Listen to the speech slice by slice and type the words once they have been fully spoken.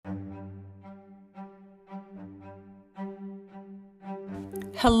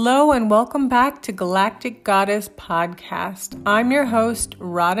Hello and welcome back to Galactic Goddess Podcast. I'm your host,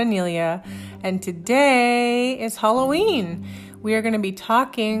 Radha Nelia, and today is Halloween. We are going to be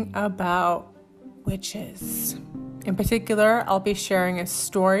talking about witches. In particular, I'll be sharing a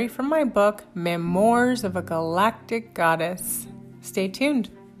story from my book, Memoirs of a Galactic Goddess. Stay tuned.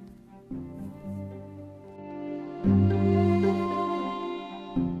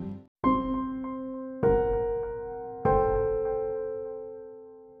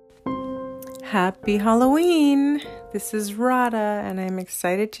 Happy Halloween! This is Radha, and I'm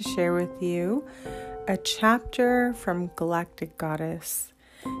excited to share with you a chapter from Galactic Goddess.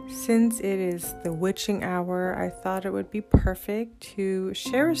 Since it is the witching hour, I thought it would be perfect to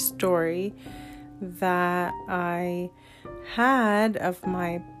share a story that I had of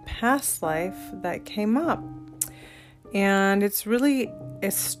my past life that came up. And it's really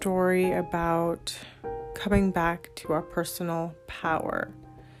a story about coming back to our personal power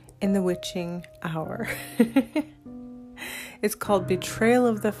in the witching hour. It's called Betrayal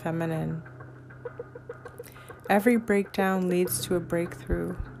of the Feminine. Every breakdown leads to a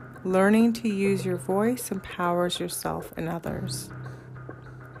breakthrough. Learning to use your voice empowers yourself and others.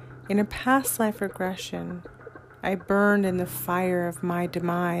 In a past life regression, I burned in the fire of my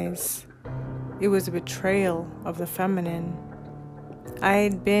demise. It was a betrayal of the feminine. I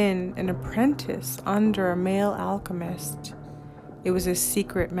had been an apprentice under a male alchemist. It was a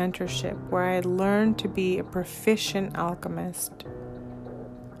secret mentorship where I had learned to be a proficient alchemist.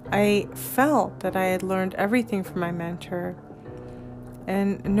 I felt that I had learned everything from my mentor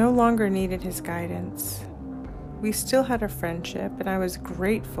and no longer needed his guidance. We still had a friendship, and I was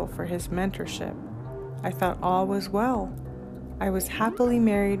grateful for his mentorship. I thought all was well. I was happily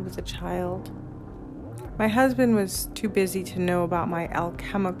married with a child. My husband was too busy to know about my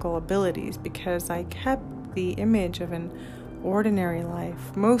alchemical abilities because I kept the image of an ordinary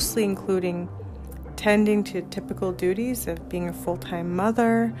life, mostly including tending to typical duties of being a full-time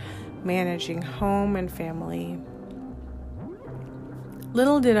mother, managing home and family.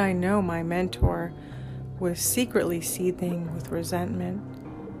 Little did I know my mentor was secretly seething with resentment.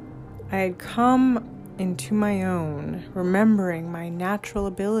 I had come into my own, remembering my natural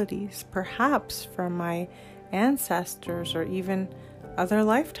abilities, perhaps from my ancestors or even other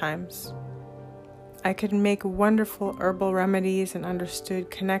lifetimes. I could make wonderful herbal remedies and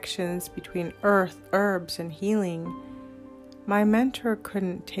understood connections between earth, herbs, and healing. My mentor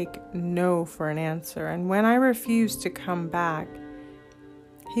couldn't take no for an answer, and when I refused to come back,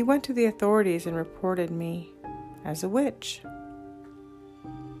 he went to the authorities and reported me as a witch.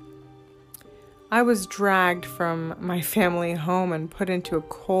 I was dragged from my family home and put into a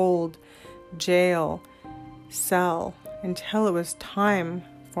cold jail cell until it was time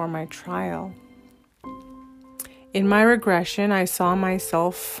for my trial. In my regression, I saw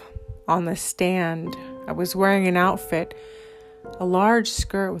myself on the stand. I was wearing an outfit, a large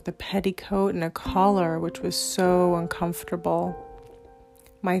skirt with a petticoat and a collar, which was so uncomfortable.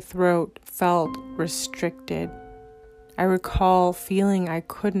 My throat felt restricted. I recall feeling I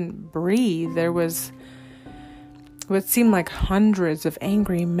couldn't breathe. There was what seemed like hundreds of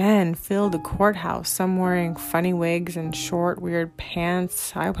angry men filled the courthouse, some wearing funny wigs and short, weird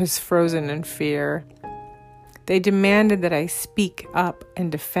pants. I was frozen in fear. They demanded that I speak up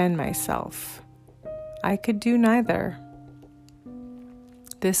and defend myself. I could do neither.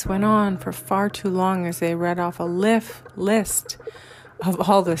 This went on for far too long as they read off a list of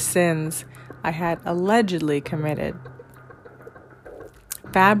all the sins I had allegedly committed.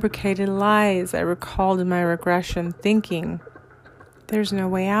 Fabricated lies I recalled in my regression, thinking, there's no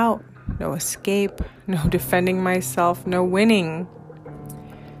way out, no escape, no defending myself, no winning.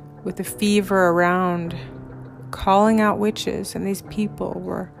 With the fever around, calling out witches, and these people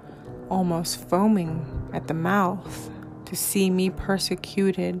were almost foaming at the mouth to see me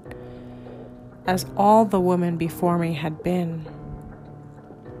persecuted as all the women before me had been.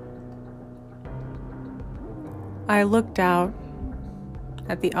 I looked out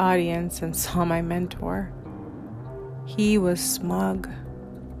at the audience and saw my mentor. He was smug.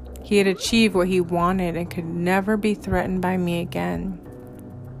 He had achieved what he wanted and could never be threatened by me again.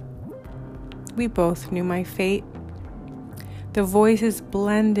 We both knew my fate. The voices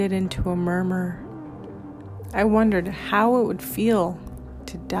blended into a murmur. I wondered how it would feel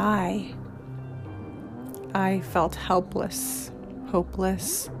to die. I felt helpless,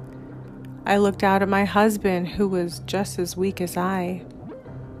 hopeless. I looked out at my husband, who was just as weak as I.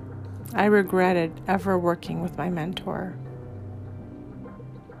 I regretted ever working with my mentor.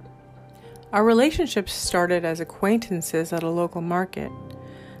 Our relationship started as acquaintances at a local market.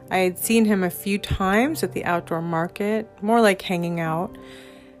 I had seen him a few times at the outdoor market, more like hanging out,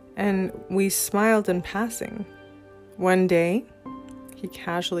 and we smiled in passing. One day, he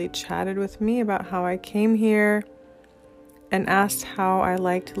casually chatted with me about how I came here and asked how I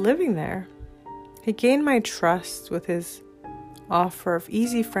liked living there. He gained my trust with his offer of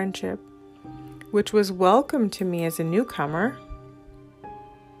easy friendship, which was welcome to me as a newcomer.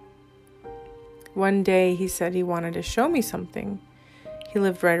 One day, he said he wanted to show me something. He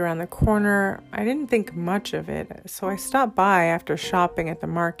lived right around the corner. I didn't think much of it, so I stopped by after shopping at the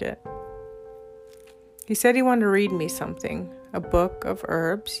market. He said he wanted to read me something, a book of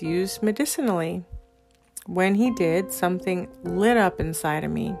herbs used medicinally. When he did, something lit up inside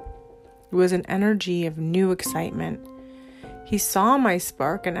of me. It was an energy of new excitement. He saw my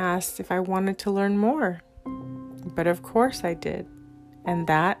spark and asked if I wanted to learn more. But of course I did. And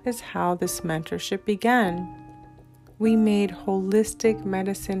that is how this mentorship began. We made holistic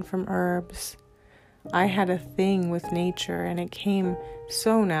medicine from herbs. I had a thing with nature, and it came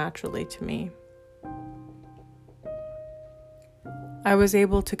so naturally to me. I was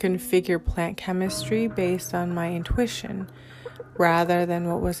able to configure plant chemistry based on my intuition, rather than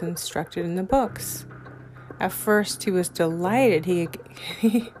what was instructed in the books. At first, he was delighted he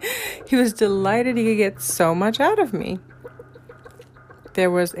could get so much out of me.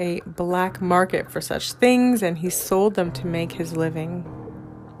 There was a black market for such things, and he sold them to make his living.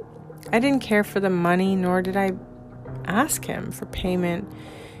 I didn't care for the money, nor did I ask him for payment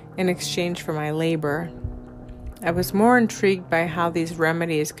in exchange for my labor. I was more intrigued by how these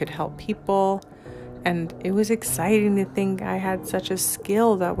remedies could help people, and it was exciting to think I had such a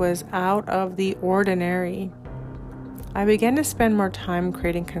skill that was out of the ordinary. I began to spend more time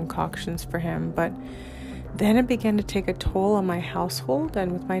creating concoctions for him, but then it began to take a toll on my household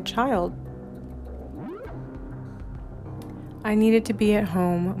and with my child. I needed to be at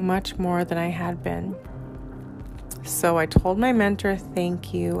home much more than I had been. So I told my mentor,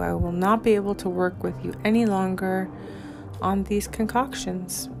 "Thank you. I will not be able to work with you any longer on these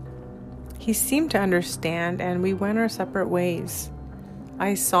concoctions." He seemed to understand, and we went our separate ways.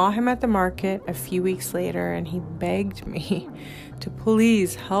 I saw him at the market a few weeks later, and he begged me to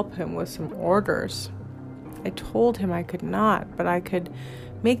please help him with some orders. I told him I could not, but I could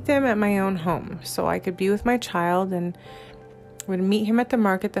make them at my own home, so I could be with my child and would meet him at the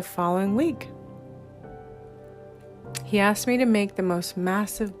market the following week. He asked me to make the most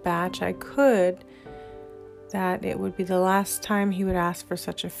massive batch I could, that it would be the last time he would ask for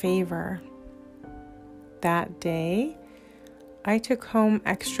such a favor. That day, I took home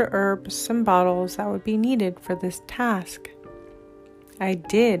extra herbs and bottles that would be needed for this task. I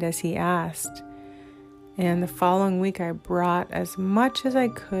did as he asked. And the following week, I brought as much as I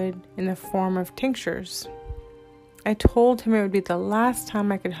could in the form of tinctures. I told him it would be the last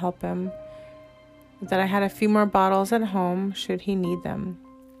time I could help him, that I had a few more bottles at home should he need them.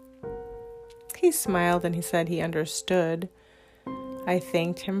 He smiled and he said he understood. I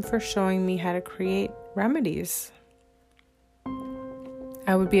thanked him for showing me how to create remedies.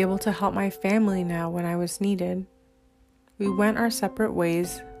 I would be able to help my family now when I was needed. We went our separate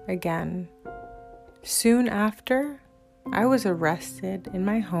ways again. Soon after, I was arrested in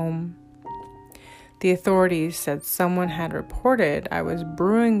my home. The authorities said someone had reported I was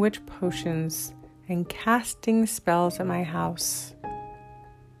brewing witch potions and casting spells at my house.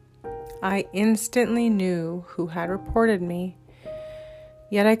 I instantly knew who had reported me,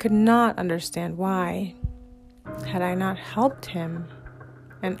 yet I could not understand why. Had I not helped him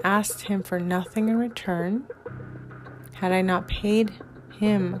and asked him for nothing in return? Had I not paid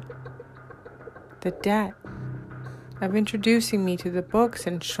him the debt of introducing me to the books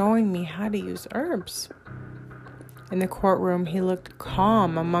and showing me how to use herbs? In the courtroom, he looked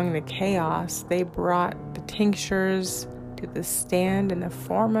calm among the chaos. They brought the tinctures to the stand in the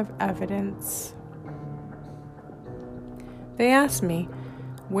form of evidence. They asked me,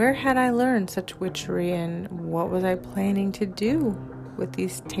 where had I learned such witchery and what was I planning to do with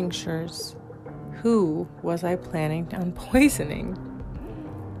these tinctures? Who was I planning on poisoning?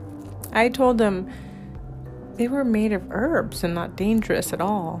 I told them they were made of herbs and not dangerous at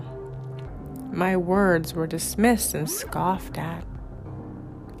all. My words were dismissed and scoffed at.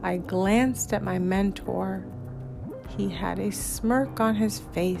 I glanced at my mentor. He had a smirk on his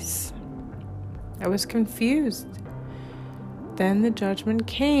face. I was confused. Then the judgment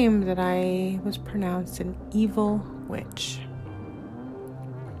came that I was pronounced an evil witch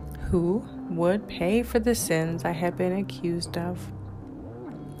who would pay for the sins I had been accused of.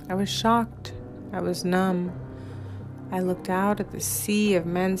 I was shocked. I was numb. I looked out at the sea of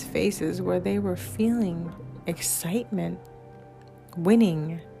men's faces where they were feeling excitement,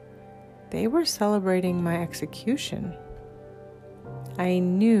 winning, they were celebrating my execution. I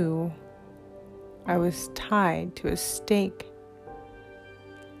knew I was tied to a stake.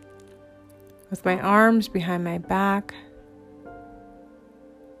 With my arms behind my back,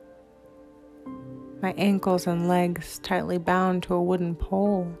 my ankles and legs tightly bound to a wooden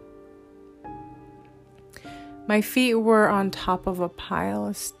pole. My feet were on top of a pile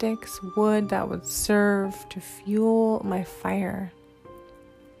of sticks, wood that would serve to fuel my fire.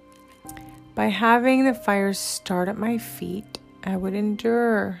 By having the fire start at my feet, I would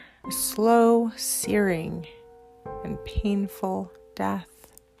endure a slow searing and painful death.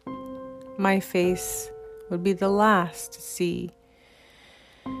 My face would be the last to see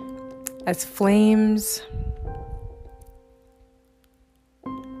as flames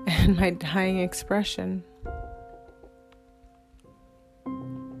and my dying expression.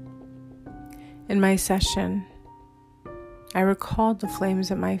 In my session, I recalled the flames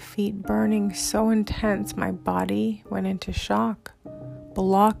at my feet burning so intense my body went into shock.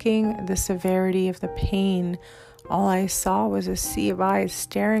 Blocking the severity of the pain, all I saw was a sea of eyes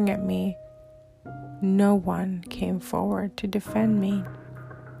staring at me. No one came forward to defend me.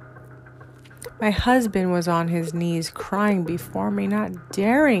 My husband was on his knees crying before me, not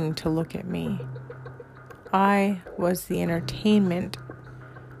daring to look at me. I was the entertainment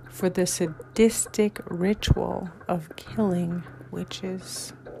for the sadistic ritual of killing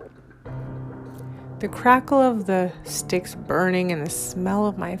witches. The crackle of the sticks burning and the smell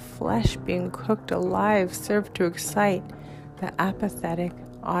of my flesh being cooked alive served to excite the apathetic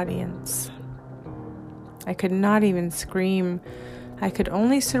audience. I could not even scream. I could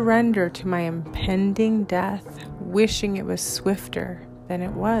only surrender to my impending death, wishing it was swifter than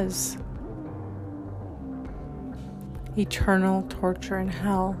it was. Eternal torture in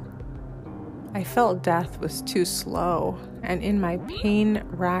hell. I felt death was too slow, and in my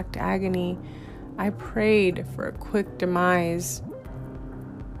pain-racked agony, I prayed for a quick demise.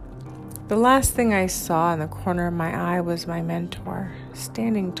 The last thing I saw in the corner of my eye was my mentor,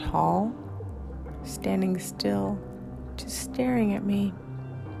 standing tall, standing still, just staring at me.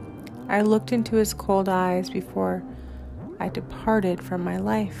 I looked into his cold eyes before I departed from my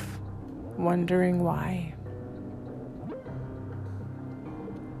life, wondering why.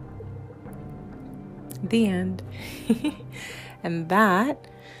 The end. And that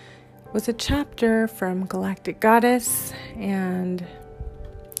was a chapter from Galactic Goddess, and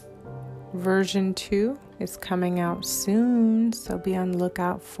version 2 is coming out soon, so be on the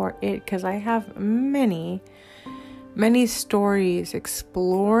lookout for it, because I have many stories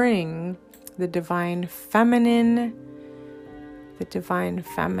exploring the divine feminine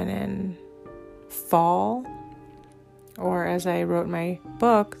fall, or as I wrote in my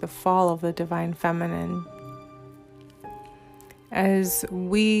book, the fall of the divine feminine. As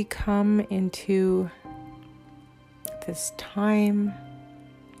we come into this time,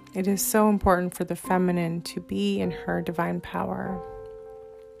 it is so important for the feminine to be in her divine power.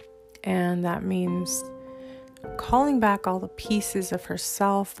 And that means calling back all the pieces of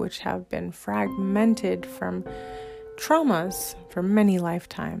herself which have been fragmented from traumas for many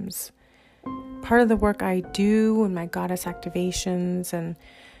lifetimes. Part of the work I do in my goddess activations and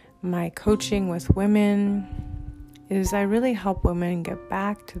my coaching with women is I really help women get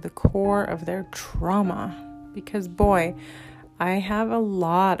back to the core of their trauma. Because boy, I have a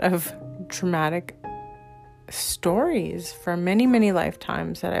lot of traumatic stories from many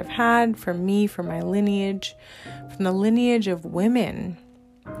lifetimes that I've had from me, from my lineage, from the lineage of women.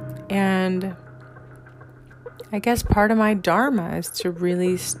 And I guess part of my dharma is to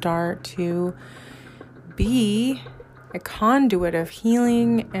really start to be a conduit of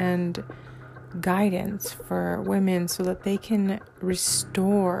healing and guidance for women so that they can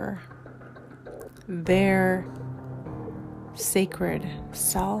restore their sacred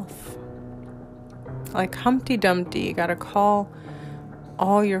self. Like Humpty Dumpty, you gotta call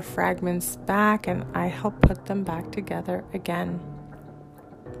all your fragments back, and I help put them back together again.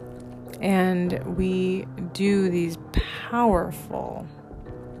 And we do these powerful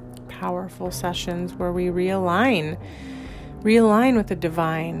sessions where we realign with the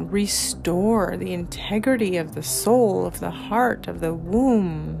divine, restore the integrity of the soul, of the heart, of the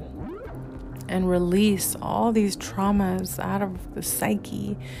womb, and release all these traumas out of the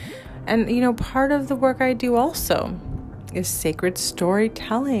psyche. And, part of the work I do also is sacred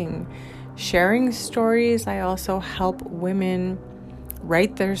storytelling, sharing stories. I also help women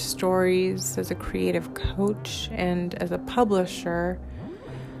write their stories as a creative coach and as a publisher.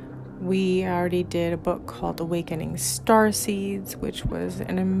 We already did a book called Awakening Starseeds, which was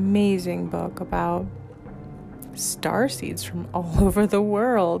an amazing book about starseeds from all over the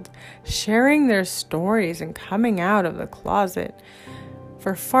world, sharing their stories and coming out of the closet.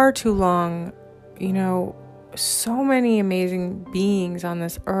 For far too long, so many amazing beings on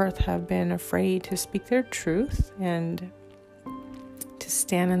this earth have been afraid to speak their truth and to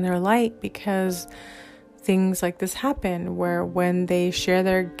stand in their light, because things like this happen where when they share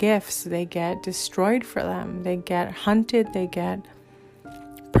their gifts, they get destroyed for them. They get hunted, they get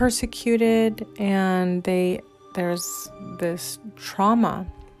persecuted, and there's this trauma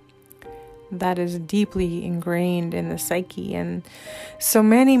that is deeply ingrained in the psyche. And so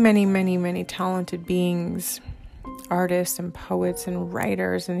many, many, many, many talented beings, artists and poets and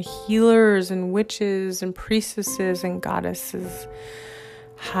writers and healers and witches and priestesses and goddesses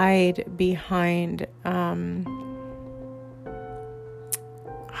hide behind a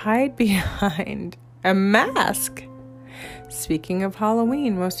mask. Speaking of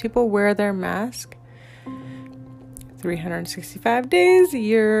Halloween, most people wear their mask 365 days a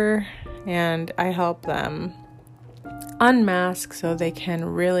year, and I help them unmask so they can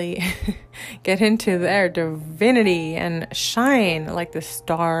really get into their divinity and shine like the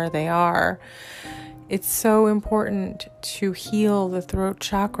star they are. It's so important to heal the throat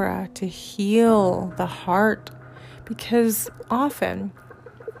chakra, to heal the heart, because often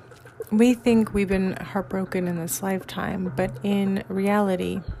we think we've been heartbroken in this lifetime, but in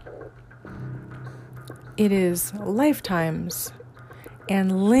reality, it is lifetimes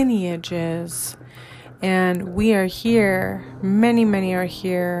and lineages, and we are here, many are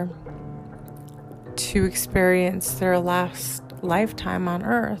here to experience their last lifetime on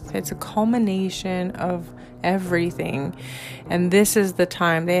earth. It's a culmination of everything, and this is the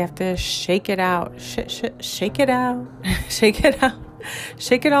time they have to shake it out, shake it out, shake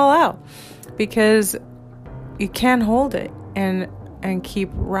it all out, because you can't hold it and keep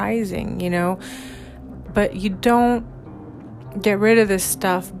rising, but you don't get rid of this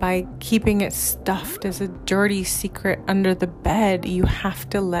stuff by keeping it stuffed as a dirty secret under the bed. You have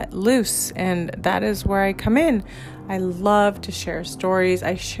to let loose, and that is where I come in. I love to share stories.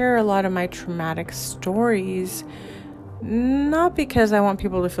 I share a lot of my traumatic stories, not because I want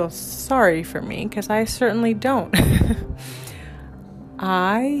people to feel sorry for me, because I certainly don't.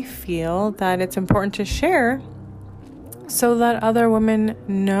 I feel that it's important to share so that other women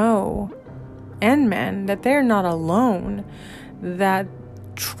know, and men, that they're not alone, that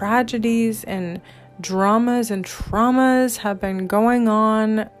tragedies and dramas and traumas have been going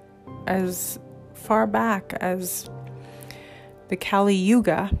on as far back as the Kali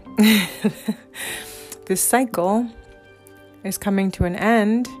Yuga. This cycle is coming to an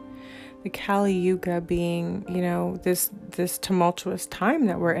end. The Kali Yuga being, this tumultuous time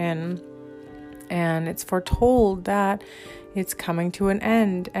that we're in. And it's foretold that it's coming to an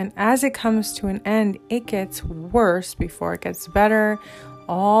end. And as it comes to an end, it gets worse before it gets better.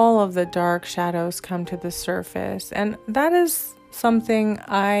 All of the dark shadows come to the surface. And that is something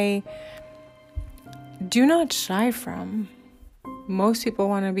I do not shy from. Most people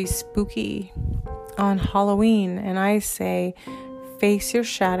want to be spooky on Halloween. And I say, face your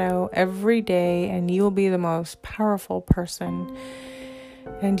shadow every day and you will be the most powerful person.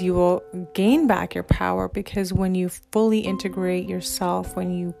 And you will gain back your power, because when you fully integrate yourself,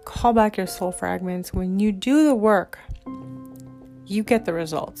 when you call back your soul fragments, when you do the work, you get the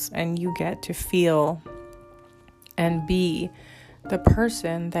results, and you get to feel and be the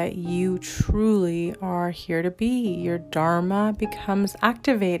person that you truly are here to be. Your Dharma becomes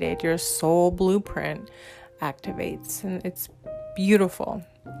activated. Your soul blueprint activates, and it's beautiful.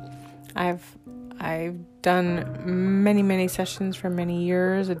 I've done many sessions for many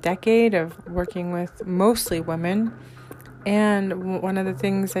years, a decade of working with mostly women. And one of the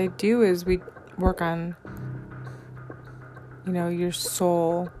things I do is we work on, your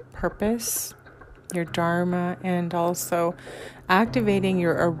soul purpose, your Dharma, and also activating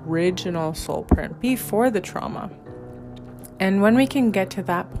your original soul print before the trauma. And when we can get to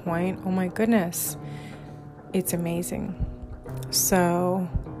that point, oh my goodness, it's amazing. So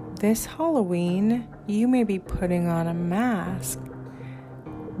this Halloween, you may be putting on a mask,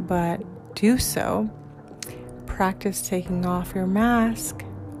 but do so. Practice taking off your mask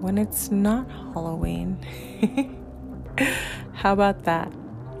when it's not Halloween. How about that?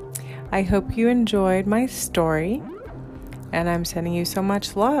 I hope you enjoyed my story, and I'm sending you so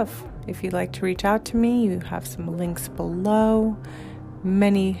much love. If you'd like to reach out to me, you have some links below.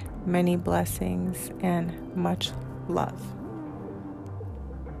 Many blessings and much love.